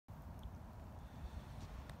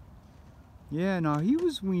Yeah, no, he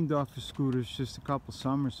was weaned off of scooters just a couple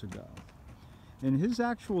summers ago. And his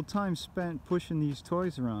actual time spent pushing these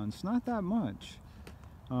toys around, it's not that much.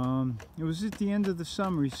 It was at the end of the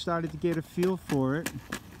summer he started to get a feel for it.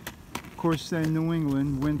 Of course, then New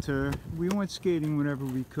England, winter, we went skating whenever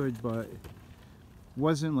we could, but it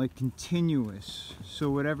wasn't like continuous. So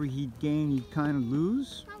whatever he'd gain, he'd kind of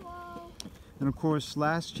lose. Hello. And of course,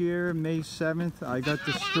 last year, May 7th, I got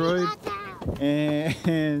destroyed.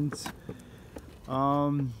 And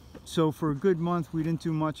so for a good month, we didn't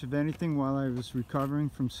do much of anything while I was recovering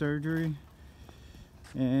from surgery.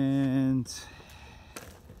 And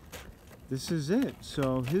this is it.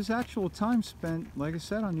 So his actual time spent, like I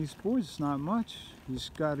said, on these boards is not much. He's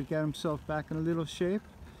got to get himself back in a little shape,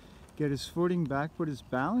 get his footing back, but his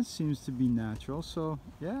balance seems to be natural. So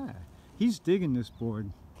yeah, he's digging this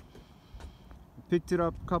board. I picked it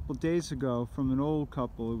up a couple days ago from an old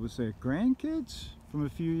couple. It was their grandkids from a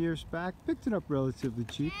few years back. Picked it up relatively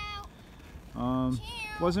cheap.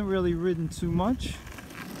 Wasn't really ridden too much.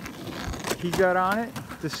 He got on it,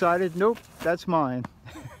 decided, nope, that's mine.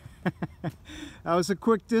 That was a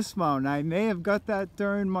quick dismount. I may have got that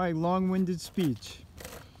during my long-winded speech.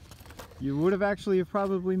 You would have actually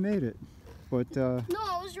probably made it, but No,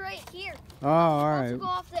 it was right here. oh, all right. Go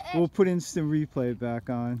off the edge. We'll put instant replay back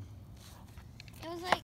on.